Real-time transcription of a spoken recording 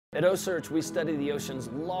At OCEARCH, we study the ocean's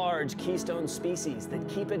large keystone species that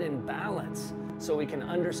keep it in balance so we can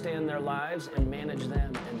understand their lives and manage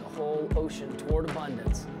them and the whole ocean toward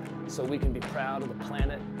abundance so we can be proud of the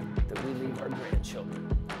planet that we leave our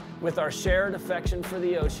grandchildren. With our shared affection for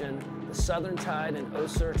the ocean, the Southern Tide and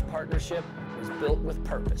OCEARCH partnership was built with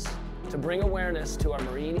purpose to bring awareness to our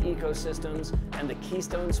marine ecosystems and the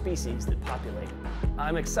keystone species that populate them.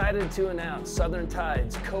 I'm excited to announce Southern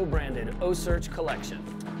Tide's co-branded OCEARCH collection.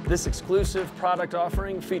 This exclusive product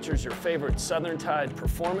offering features your favorite Southern Tide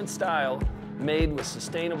performance style made with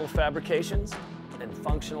sustainable fabrications and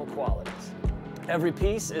functional qualities. Every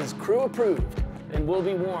piece is crew approved and will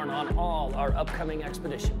be worn on all our upcoming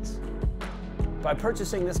expeditions. By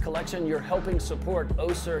purchasing this collection, you're helping support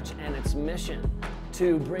OCEARCH and its mission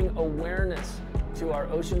to bring awareness to our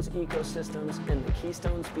ocean's ecosystems and the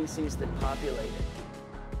keystone species that populate it.